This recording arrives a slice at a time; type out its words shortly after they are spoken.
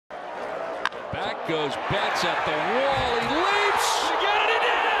Back goes Betts at the wall. He leaps. Again, and he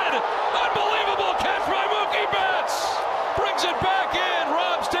did! Unbelievable catch by Mookie Betts. Brings it back in.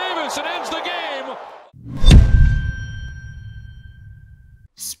 Robs Davis and ends the game.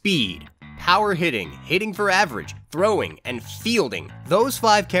 Speed, power hitting, hitting for average, throwing, and fielding. Those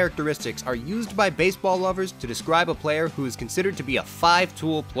 5 characteristics are used by baseball lovers to describe a player who is considered to be a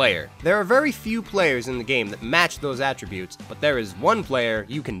 5-tool player. There are very few players in the game that match those attributes, but there is one player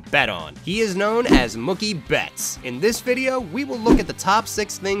you can bet on. He is known as Mookie Betts. In this video, we will look at the top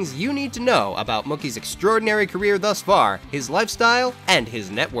 6 things you need to know about Mookie's extraordinary career thus far, his lifestyle, and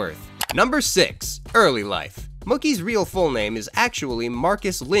his net worth. Number 6. Early life. Mookie's real full name is actually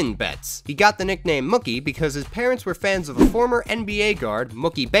Marcus Lynn Betts. He got the nickname Mookie because his parents were fans of a former NBA guard,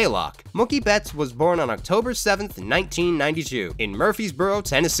 Mookie Baylock. Mookie Betts was born on October 7th, 1992, in Murfreesboro,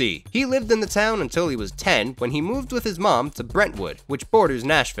 Tennessee. He lived in the town until he was 10 when he moved with his mom to Brentwood, which borders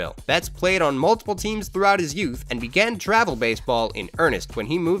Nashville. Betts played on multiple teams throughout his youth and began travel baseball in earnest when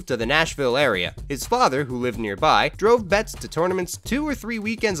he moved to the Nashville area. His father, who lived nearby, drove Betts to tournaments 2 or 3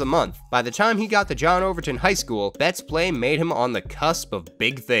 weekends a month. By the time he got to John Overton High School, Betts' play made him on the cusp of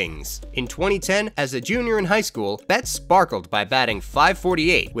big things. In 2010, as a junior in high school, Betts sparkled by batting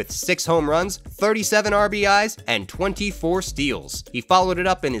 .548 with 6 home runs, 37 RBIs, and 24 steals. He followed it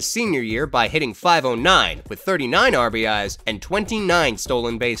up in his senior year by hitting .509 with 39 RBIs and 29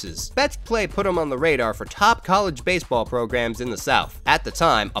 stolen bases. Betts' play put him on the radar for top college baseball programs in the South. At the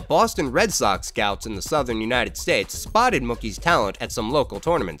time, a Boston Red Sox scouts in the southern United States spotted Mookie's talent at some local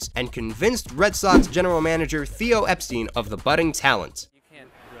tournaments and convinced Red Sox general manager Theo Epstein of the budding talent. You can't.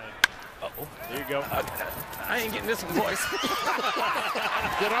 Uh-oh. There you go. I ain't getting this one, boys.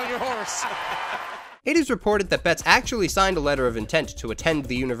 Get on your horse. It is reported that Betts actually signed a letter of intent to attend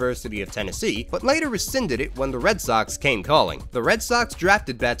the University of Tennessee, but later rescinded it when the Red Sox came calling. The Red Sox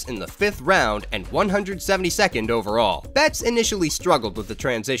drafted Betts in the 5th round and 172nd overall. Betts initially struggled with the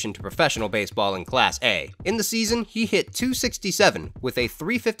transition to professional baseball in Class A. In the season, he hit .267 with a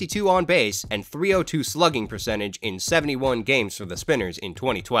 .352 on base and .302 slugging percentage in 71 games for the Spinners in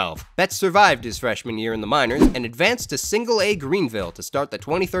 2012. Betts survived his freshman year in the minors and advanced to Single-A Greenville to start the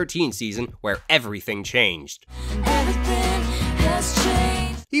 2013 season, where everything changed. Everything has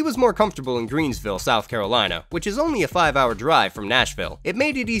changed. He was more comfortable in Greensville, South Carolina, which is only a 5-hour drive from Nashville. It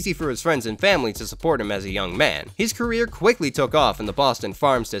made it easy for his friends and family to support him as a young man. His career quickly took off in the Boston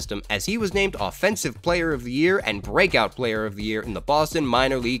farm system as he was named Offensive Player of the Year and Breakout Player of the Year in the Boston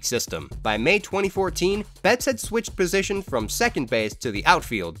minor league system. By May 2014, Betts had switched position from second base to the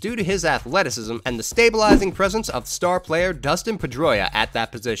outfield due to his athleticism and the stabilizing presence of star player Dustin Pedroia at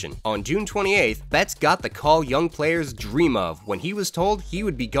that position. On June 28th, Betts got the call young players dream of when he was told he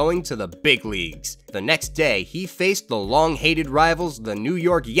would be going to the big leagues. The next day, he faced the long-hated rivals, the New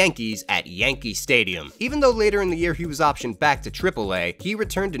York Yankees, at Yankee Stadium. Even though later in the year he was optioned back to AAA, he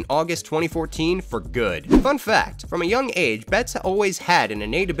returned in August 2014 for good. Fun fact, from a young age, Betts always had an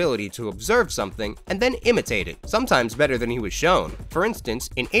innate ability to observe something and then imitate it, sometimes better than he was shown. For instance,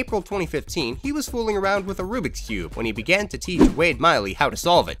 in April 2015, he was fooling around with a Rubik's Cube when he began to teach Wade Miley how to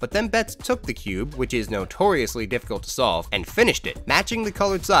solve it, but then Betts took the cube, which is notoriously difficult to solve, and finished it, matching the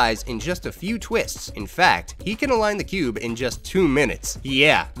colored size in just a few twists. In fact, he can align the cube in just 2 minutes.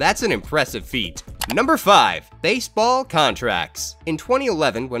 Yeah, that's an impressive feat. Number 5. Baseball contracts. In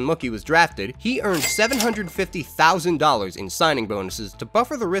 2011, when Mookie was drafted, he earned $750,000 in signing bonuses to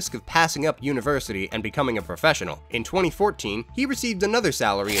buffer the risk of passing up university and becoming a professional. In 2014, he received another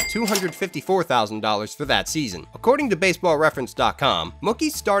salary of $254,000 for that season. According to BaseballReference.com,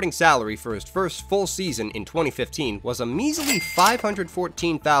 Mookie's starting salary for his first full season in 2015 was a measly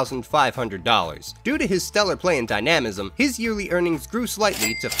 $514,500. Due to his stellar play and dynamism, his yearly earnings grew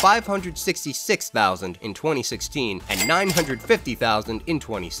slightly to $566,000 in 2016 and $950,000 in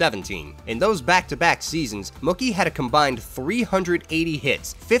 2017. In those back-to-back seasons, Mookie had a combined 380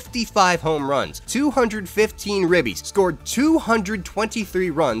 hits, 55 home runs, 215 ribbies, scored 223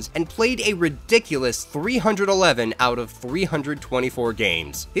 runs, and played a ridiculous 311 out of 324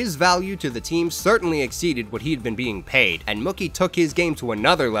 games. His value to the team certainly exceeded what he'd been being paid, and Mookie took his game to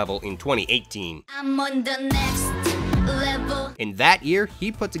another level in 2018. I'm on the next level. In that year,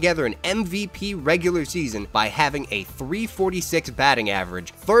 he put together an MVP regular season by having a .346 batting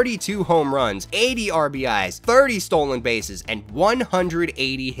average, 32 home runs, 80 RBIs, 30 stolen bases, and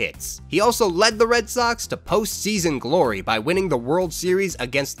 180 hits. He also led the Red Sox to postseason glory by winning the World Series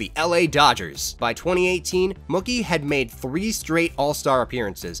against the LA Dodgers. By 2018, Mookie had made 3 straight All-Star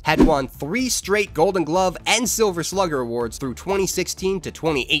appearances, had won 3 straight Golden Glove and Silver Slugger awards through 2016 to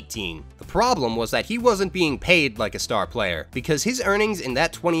 2018. The problem was that he wasn't being paid like a star player, because his earnings in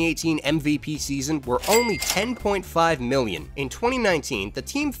that 2018 MVP season were only $10.5 million. In 2019, the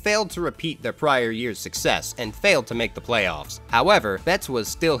team failed to repeat their prior year's success and failed to make the playoffs. However, Betts was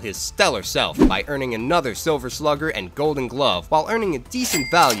still his stellar self by earning another Silver Slugger and Golden Glove while earning a decent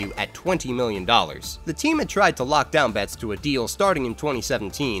value at $20 million. The team had tried to lock down Betts to a deal starting in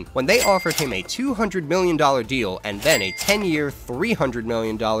 2017 when they offered him a $200 million deal and then a 10-year, $300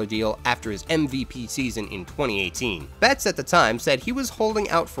 million deal after his MVP season in 2018. Betts at the time said he was holding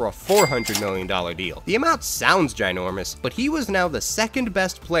out for a $400 million deal. The amount sounds ginormous, but he was now the second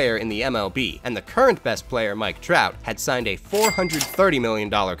best player in the MLB, and the current best player, Mike Trout, had signed a $430 million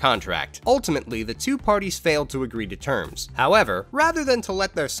contract. Ultimately, the two parties failed to agree to terms. However, rather than to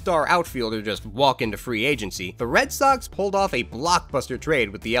let their star outfielder just walk into free agency, the Red Sox pulled off a blockbuster trade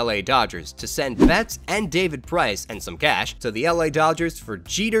with the LA Dodgers to send Betts and David Price and some cash to the LA Dodgers for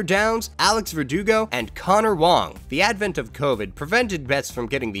Jeter Downs, Alex Verdugo, and Connor Wong. The advent of COVID prevented Betts from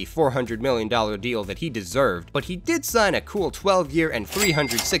getting the $400 million deal that he deserved, but he did sign a cool 12-year and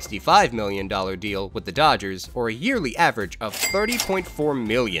 $365 million deal with the Dodgers, or a yearly average of $30.4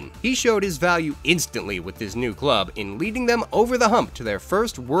 million. He showed his value instantly with his new club in leading them over the hump to their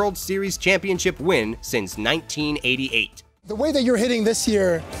first World Series championship win since 1988. The way that you're hitting this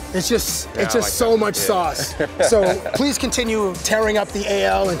year, it's just so much sauce. So please continue tearing up the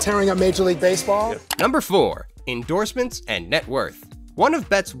AL and tearing up Major League Baseball. Number 4. Endorsements and net worth. One of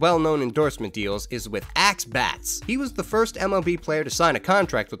Betts' well-known endorsement deals is with Axe Bats. He was the first MLB player to sign a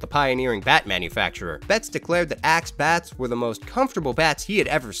contract with the pioneering bat manufacturer. Betts declared that Axe Bats were the most comfortable bats he had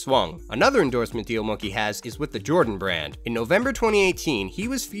ever swung. Another endorsement deal Mookie has is with the Jordan brand. In November 2018, he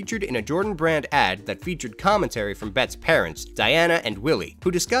was featured in a Jordan brand ad that featured commentary from Betts' parents, Diana and Willie,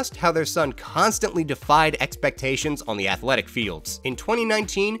 who discussed how their son constantly defied expectations on the athletic fields. In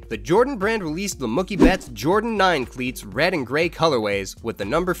 2019, the Jordan brand released the Mookie Betts Jordan 9 cleats red and gray colorways with the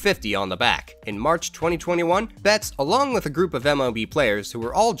number 50 on the back. In March 2021, Betts, along with a group of MLB players who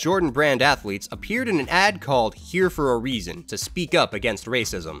were all Jordan brand athletes, appeared in an ad called Here for a Reason to speak up against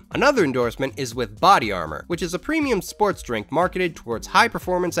racism. Another endorsement is with BodyArmor, which is a premium sports drink marketed towards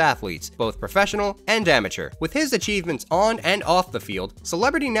high-performance athletes, both professional and amateur. With his achievements on and off the field,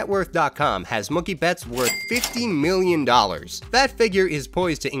 CelebrityNetWorth.com has Mookie Betts worth $50 million. That figure is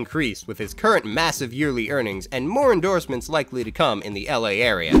poised to increase with his current massive yearly earnings and more endorsements likely to come in the LA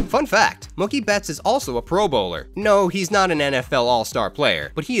area. Fun fact, Mookie Betts is also a Pro Bowler. No, he's not an NFL All-Star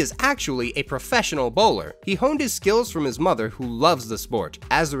player, but he is actually a professional bowler. He honed his skills from his mother, who loves the sport.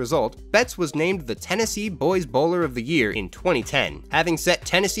 As a result, Betts was named the Tennessee Boys Bowler of the Year in 2010, having set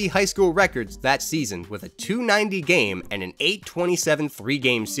Tennessee high school records that season with a 290 game and an 827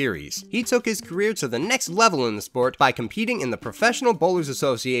 three-game series. He took his career to the next level in the sport by competing in the Professional Bowlers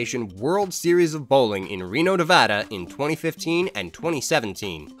Association World Series of Bowling in Reno, Nevada in 2015 and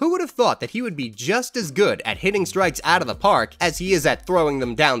 2017. Who would have thought that he would be just as good at hitting strikes out of the park as he is at throwing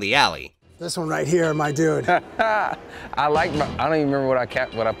them down the alley? This one right here, my dude. I don't even remember what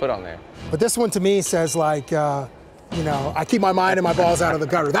I put on there. But this one to me says like, you know, I keep my mind and my balls out of the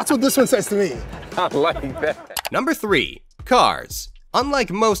gutter. That's what this one says to me. I like that. Number 3. Cars.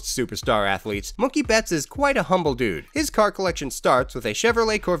 Unlike most superstar athletes, Mookie Betts is quite a humble dude. His car collection starts with a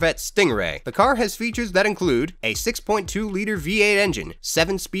Chevrolet Corvette Stingray. The car has features that include a 6.2-liter V8 engine,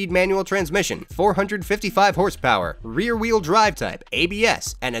 7-speed manual transmission, 455 horsepower, rear-wheel drive type,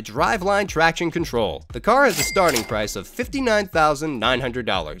 ABS, and a driveline traction control. The car has a starting price of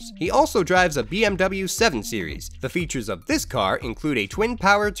 $59,900. He also drives a BMW 7 Series. The features of this car include a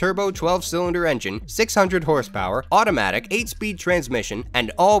twin-power turbo 12-cylinder engine, 600 horsepower, automatic 8-speed transmission,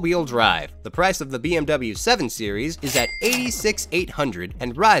 and all-wheel drive. The price of the BMW 7 Series is at $86,800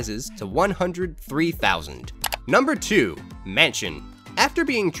 and rises to $103,000. Number 2. Mansion. After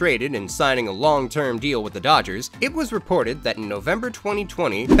being traded and signing a long-term deal with the Dodgers, it was reported that in November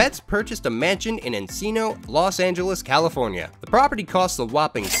 2020, Betts purchased a mansion in Encino, Los Angeles, California. The property costs a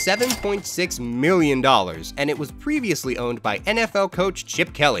whopping $7.6 million, and it was previously owned by NFL coach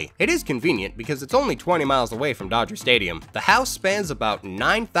Chip Kelly. It is convenient because it's only 20 miles away from Dodger Stadium. The house spans about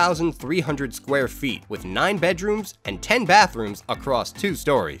 9,300 square feet, with 9 bedrooms and 10 bathrooms across 2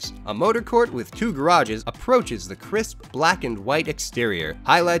 stories. A motor court with 2 garages approaches the crisp black and white exterior.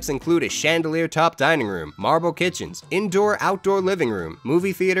 Highlights include a chandelier-top dining room, marble kitchens, indoor-outdoor living room,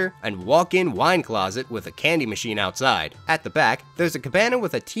 movie theater, and walk-in wine closet with a candy machine outside. At the back, there's a cabana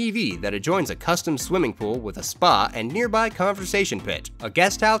with a TV that adjoins a custom swimming pool with a spa and nearby conversation pit. A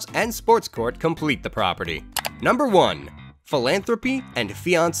guest house and sports court complete the property. Number 1. Philanthropy and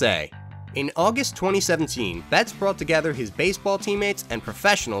fiancé. In August 2017, Betts brought together his baseball teammates and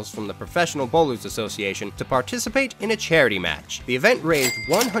professionals from the Professional Bowlers Association to participate in a charity match. The event raised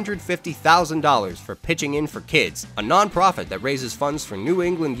 $150,000 for Pitching In for Kids, a nonprofit that raises funds for New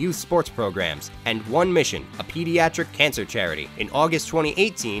England youth sports programs, and One Mission, a pediatric cancer charity. In August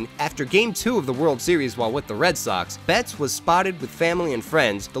 2018, after Game 2 of the World Series while with the Red Sox, Betts was spotted with family and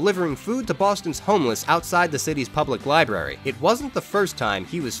friends delivering food to Boston's homeless outside the city's public library. It wasn't the first time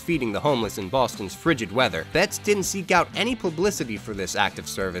he was feeding the homeless in Boston's frigid weather. Betts didn't seek out any publicity for this act of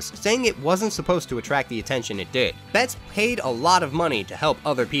service, saying it wasn't supposed to attract the attention it did. Betts paid a lot of money to help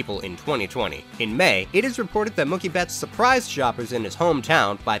other people in 2020. In May, it is reported that Mookie Betts surprised shoppers in his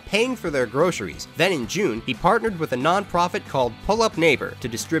hometown by paying for their groceries. Then in June, he partnered with a nonprofit called Pull Up Neighbor to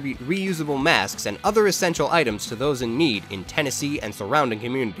distribute reusable masks and other essential items to those in need in Tennessee and surrounding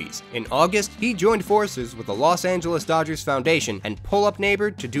communities. In August, he joined forces with the Los Angeles Dodgers Foundation and Pull Up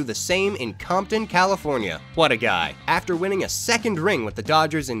Neighbor to do the same in Compton, California. What a guy. After winning a second ring with the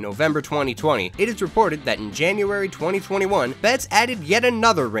Dodgers in November 2020, it is reported that in January 2021, Betts added yet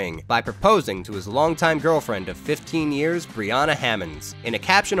another ring by proposing to his longtime girlfriend of 15 years, Brianna Hammonds. In a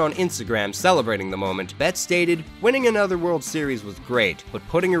caption on Instagram celebrating the moment, Betts stated, "Winning another World Series was great, but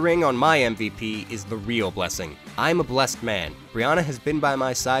putting a ring on my MVP is the real blessing. I'm a blessed man. Brianna has been by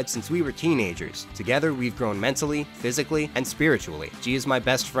my side since we were teenagers. Together, we've grown mentally, physically, and spiritually. She is my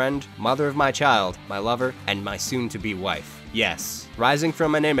best friend, mother of my child, my lover, and my soon-to-be wife." Yes, rising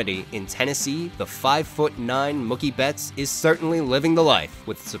from anonymity in Tennessee, the 5'9" Mookie Betts is certainly living the life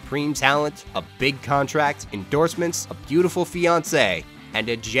with supreme talent, a big contract, endorsements, a beautiful fiancée, and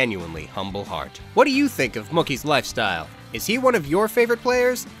a genuinely humble heart. What do you think of Mookie's lifestyle? Is he one of your favorite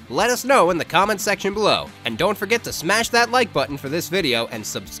players? Let us know in the comments section below. And don't forget to smash that like button for this video and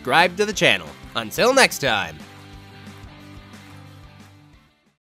subscribe to the channel. Until next time.